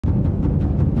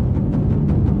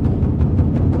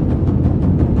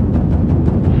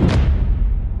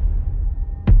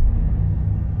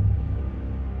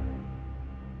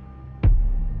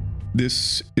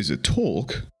This is a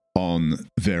talk on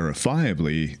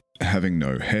verifiably having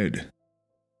no head.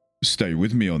 Stay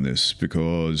with me on this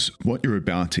because what you're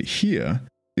about to hear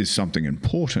is something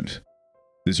important.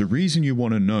 There's a reason you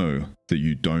want to know that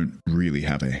you don't really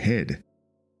have a head.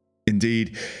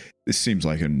 Indeed, this seems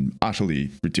like an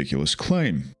utterly ridiculous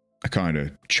claim, a kind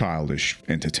of childish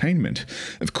entertainment.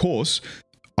 Of course,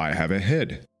 I have a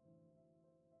head.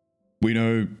 We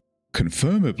know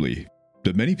confirmably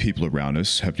that many people around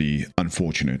us have the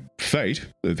unfortunate fate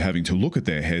of having to look at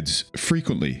their heads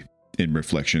frequently in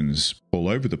reflections all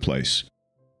over the place.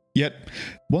 Yet,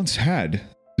 once had,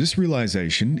 this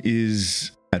realization is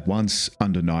at once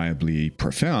undeniably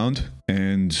profound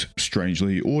and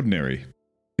strangely ordinary.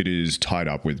 It is tied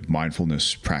up with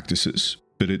mindfulness practices,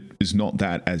 but it is not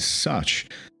that as such.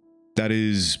 That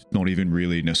is not even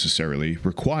really necessarily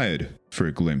required for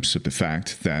a glimpse of the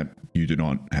fact that you do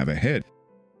not have a head.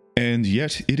 And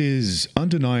yet it is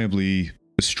undeniably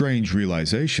a strange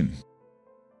realization,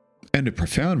 and a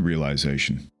profound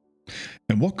realization.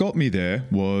 And what got me there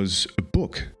was a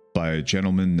book by a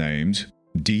gentleman named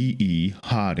D.E.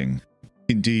 Harding.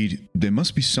 Indeed, there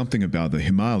must be something about the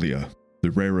Himalaya.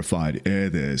 The rarefied air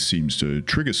there seems to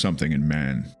trigger something in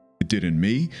man. It did in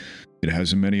me, it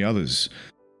has in many others.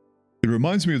 It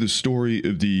reminds me of the story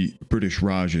of the British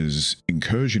Raj's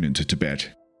incursion into Tibet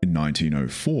in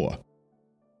 1904.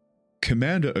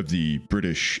 Commander of the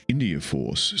British India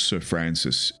Force, Sir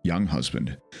Francis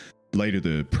Younghusband, later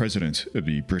the president of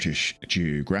the British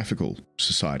Geographical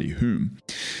Society, whom,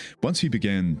 once he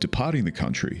began departing the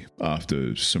country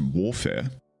after some warfare,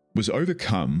 was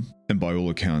overcome and by all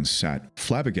accounts sat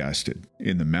flabbergasted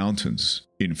in the mountains,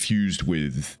 infused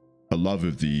with a love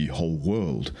of the whole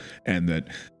world, and that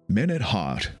men at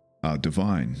heart are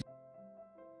divine.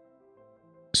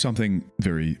 Something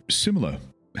very similar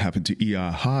happened to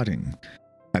E.R. Harding.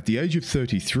 At the age of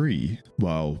 33,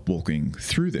 while walking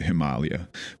through the Himalaya,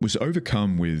 was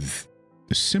overcome with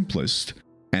the simplest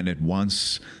and at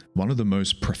once one of the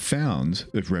most profound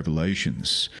of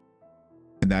revelations.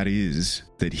 And that is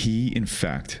that he, in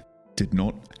fact, did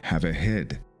not have a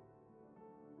head.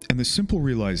 And the simple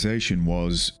realization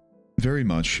was very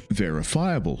much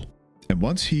verifiable. And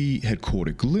once he had caught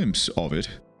a glimpse of it,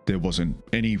 there wasn't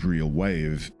any real way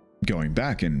of going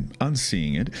back and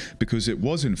unseeing it, because it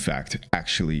was in fact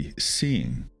actually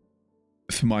seeing.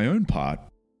 For my own part,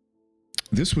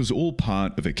 this was all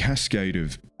part of a cascade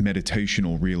of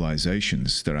meditational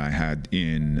realizations that I had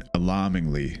in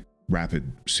alarmingly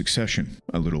rapid succession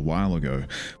a little while ago,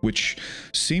 which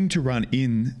seemed to run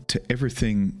into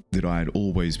everything that I had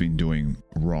always been doing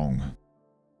wrong.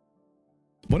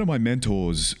 One of my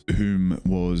mentors, whom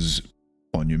was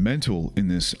monumental in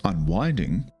this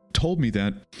unwinding, told me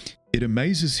that it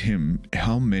amazes him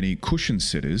how many cushion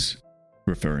sitters,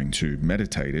 referring to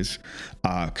meditators,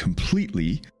 are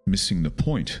completely missing the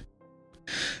point.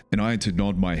 And I had to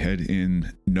nod my head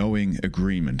in knowing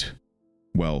agreement.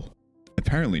 Well,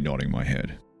 apparently nodding my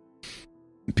head.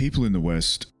 People in the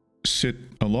West sit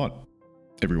a lot.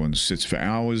 Everyone sits for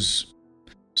hours,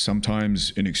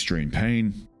 sometimes in extreme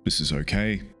pain. This is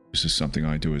okay. This is something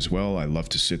I do as well. I love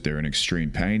to sit there in extreme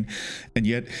pain. And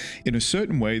yet, in a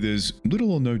certain way, there's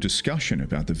little or no discussion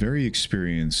about the very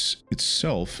experience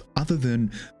itself, other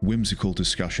than whimsical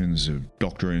discussions of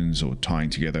doctrines or tying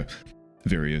together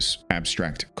various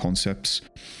abstract concepts.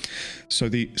 So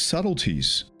the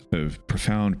subtleties of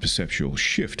profound perceptual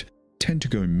shift tend to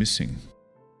go missing.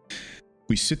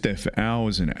 We sit there for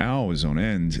hours and hours on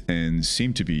end and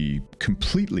seem to be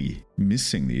completely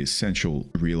missing the essential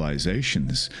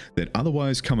realizations that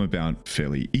otherwise come about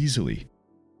fairly easily,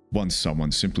 once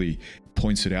someone simply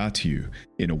points it out to you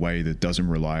in a way that doesn't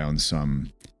rely on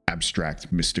some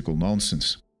abstract mystical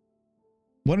nonsense.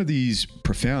 One of these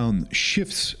profound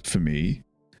shifts for me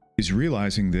is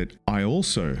realizing that I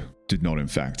also did not in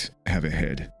fact have a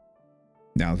head.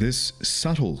 Now, this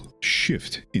subtle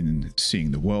shift in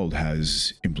seeing the world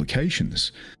has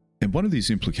implications, and one of these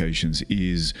implications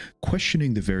is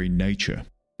questioning the very nature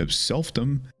of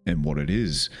selfdom and what it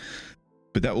is.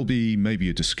 But that will be maybe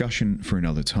a discussion for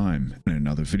another time in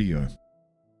another video.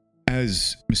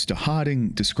 As Mr. Harding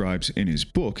describes in his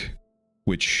book,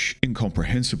 which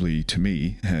incomprehensibly to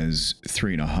me has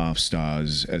 3.5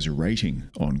 stars as a rating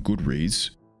on Goodreads,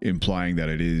 implying that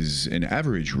it is an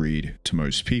average read to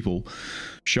most people,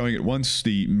 showing at once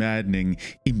the maddening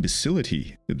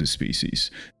imbecility of the species,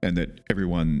 and that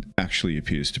everyone actually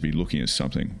appears to be looking at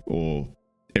something, or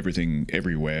everything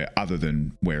everywhere other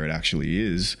than where it actually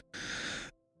is.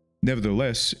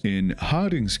 Nevertheless, in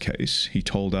Harding's case, he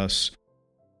told us,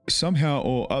 "Somehow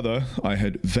or other, I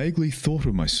had vaguely thought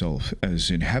of myself as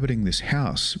inhabiting this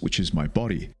house, which is my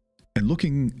body, and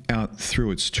looking out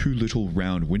through its two little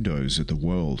round windows at the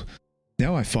world.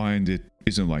 Now I find it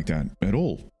isn't like that at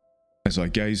all. As I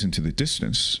gaze into the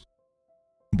distance,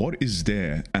 what is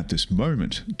there at this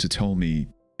moment to tell me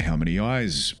how many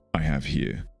eyes I have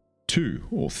here? 2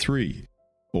 or 3,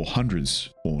 or hundreds,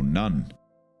 or none?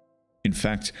 In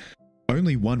fact,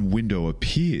 only one window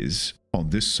appears on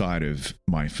this side of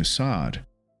my facade,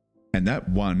 and that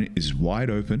one is wide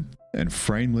open and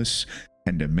frameless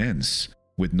and immense,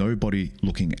 with nobody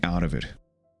looking out of it.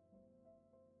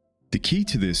 The key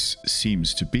to this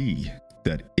seems to be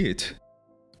that it,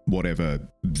 whatever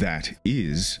that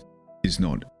is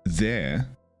not there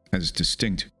as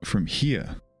distinct from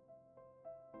here.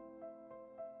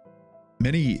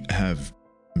 Many have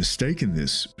mistaken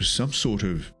this for some sort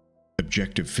of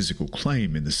objective physical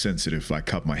claim, in the sense that if I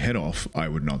cut my head off, I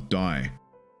would not die.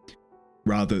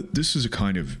 Rather, this is a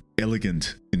kind of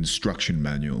elegant instruction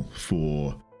manual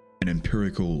for an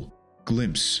empirical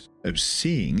glimpse of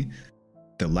seeing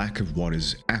the lack of what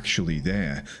is actually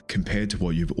there compared to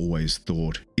what you've always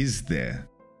thought is there.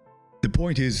 The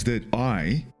point is that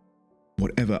I,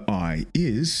 whatever I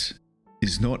is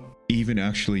not even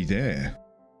actually there.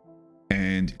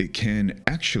 And it can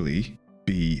actually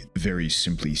be very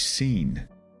simply seen.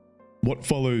 What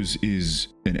follows is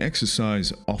an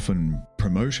exercise often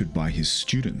promoted by his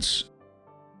students.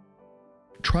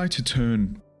 Try to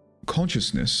turn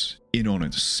consciousness in on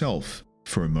itself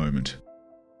for a moment.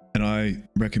 And I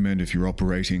recommend, if you're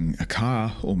operating a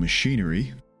car or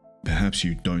machinery, perhaps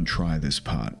you don't try this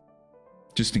part,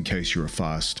 just in case you're a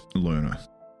fast learner.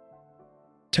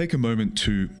 Take a moment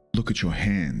to look at your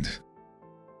hand.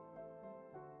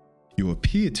 You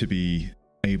appear to be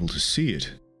able to see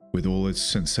it with all its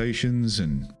sensations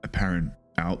and apparent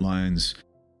outlines.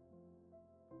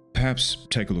 Perhaps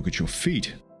take a look at your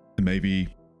feet, and maybe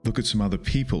look at some other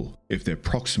people if they're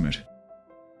proximate.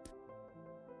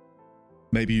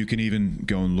 Maybe you can even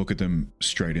go and look at them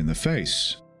straight in the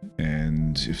face,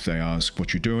 and if they ask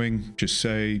what you're doing, just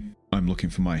say, "I'm looking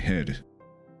for my head."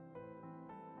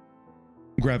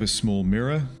 Grab a small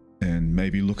mirror and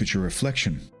maybe look at your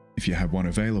reflection if you have one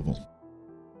available.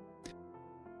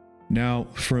 Now,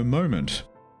 for a moment,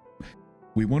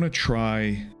 we want to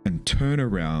try and turn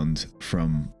around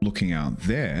from looking out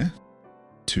there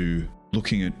to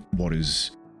looking at what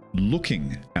is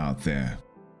looking out there.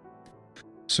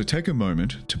 So take a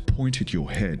moment to point at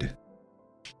your head.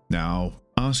 Now,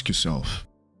 ask yourself,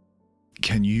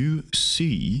 can you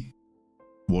see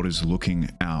what is looking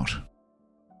out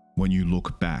when you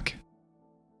look back?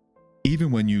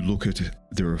 Even when you look at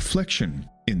the reflection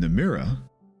in the mirror,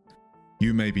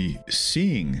 you may be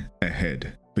seeing a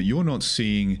head, but you're not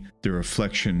seeing the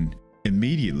reflection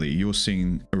immediately. You're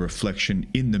seeing a reflection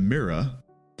in the mirror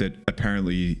that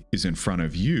apparently is in front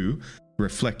of you,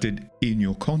 reflected in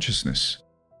your consciousness.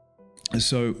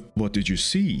 So what did you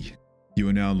see? You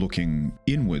are now looking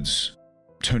inwards,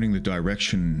 turning the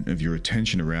direction of your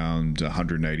attention around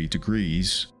 180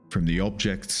 degrees from the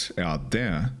objects out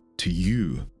there to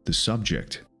you, the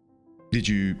subject. Did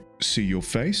you see your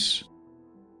face?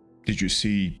 Did you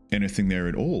see anything there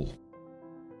at all?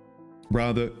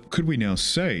 Rather, could we now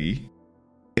say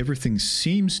everything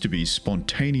seems to be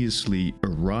spontaneously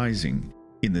arising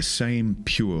in the same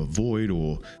pure void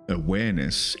or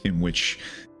awareness in which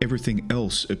everything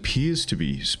else appears to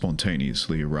be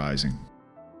spontaneously arising?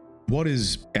 What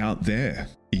is out there,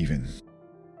 even,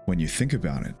 when you think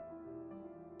about it?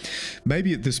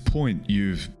 Maybe at this point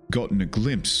you've gotten a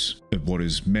glimpse of what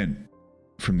is meant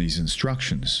from these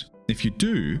instructions. If you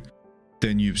do,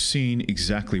 then you've seen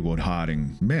exactly what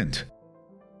Harding meant.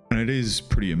 And it is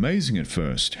pretty amazing at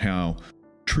first how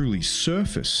truly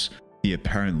surface the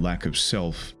apparent lack of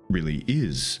self really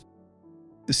is.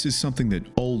 This is something that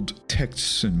old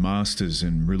texts and masters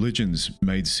and religions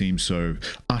made seem so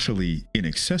utterly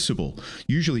inaccessible,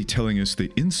 usually telling us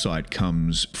that insight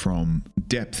comes from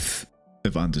depth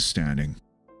of understanding.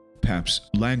 Perhaps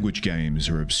language games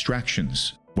or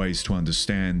abstractions, ways to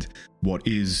understand what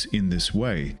is in this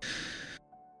way.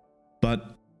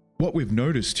 But what we've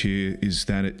noticed here is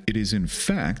that it is in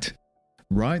fact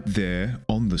right there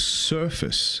on the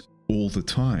surface all the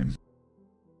time.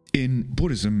 In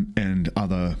Buddhism and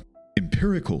other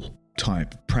empirical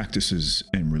type practices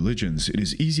and religions, it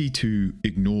is easy to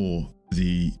ignore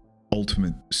the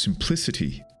ultimate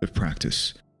simplicity of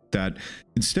practice. That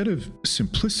instead of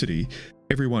simplicity,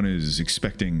 everyone is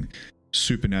expecting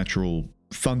supernatural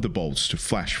thunderbolts to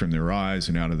flash from their eyes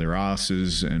and out of their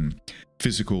asses, and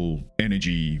physical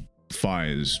energy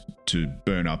fires to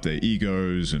burn up their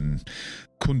egos, and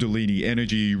kundalini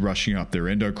energy rushing up their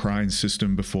endocrine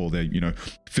system before their,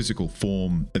 physical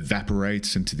form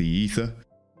evaporates into the ether.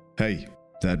 Hey,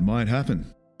 that might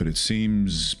happen, but it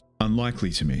seems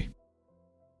unlikely to me.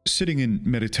 Sitting in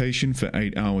meditation for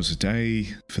 8 hours a day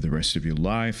for the rest of your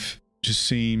life just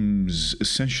seems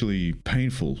essentially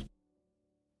painful.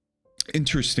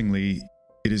 Interestingly,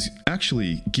 it has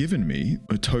actually given me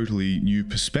a totally new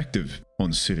perspective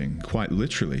on sitting, quite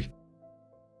literally.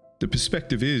 The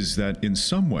perspective is that in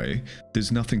some way,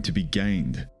 there's nothing to be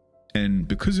gained, and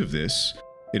because of this,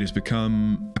 it has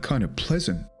become a kind of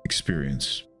pleasant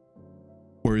experience.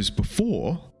 Whereas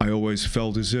before, I always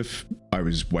felt as if I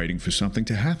was waiting for something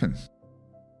to happen.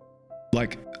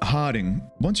 Like Harding,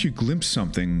 once you glimpse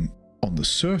something on the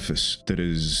surface that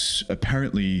is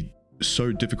apparently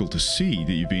so difficult to see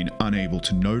that you've been unable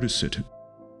to notice it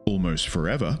almost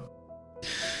forever,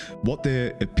 what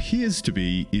there appears to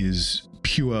be is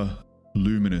pure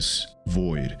luminous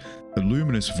void. A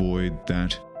luminous void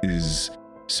that is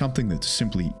something that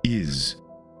simply is.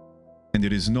 And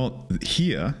it is not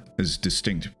here as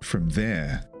distinct from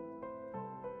there.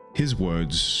 His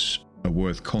words are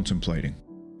worth contemplating.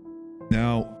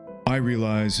 Now, I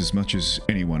realize as much as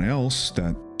anyone else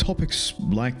that topics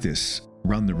like this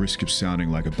run the risk of sounding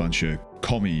like a bunch of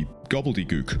commie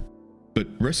gobbledygook. But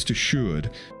rest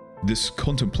assured, this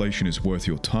contemplation is worth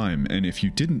your time, and if you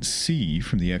didn't see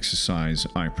from the exercise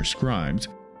I prescribed,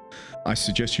 I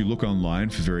suggest you look online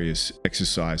for various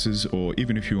exercises, or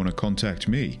even if you want to contact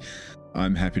me,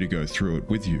 I'm happy to go through it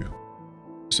with you.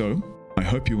 So, I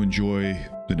hope you enjoy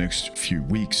the next few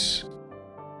weeks,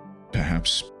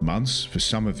 perhaps months for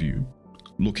some of you,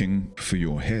 looking for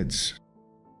your heads.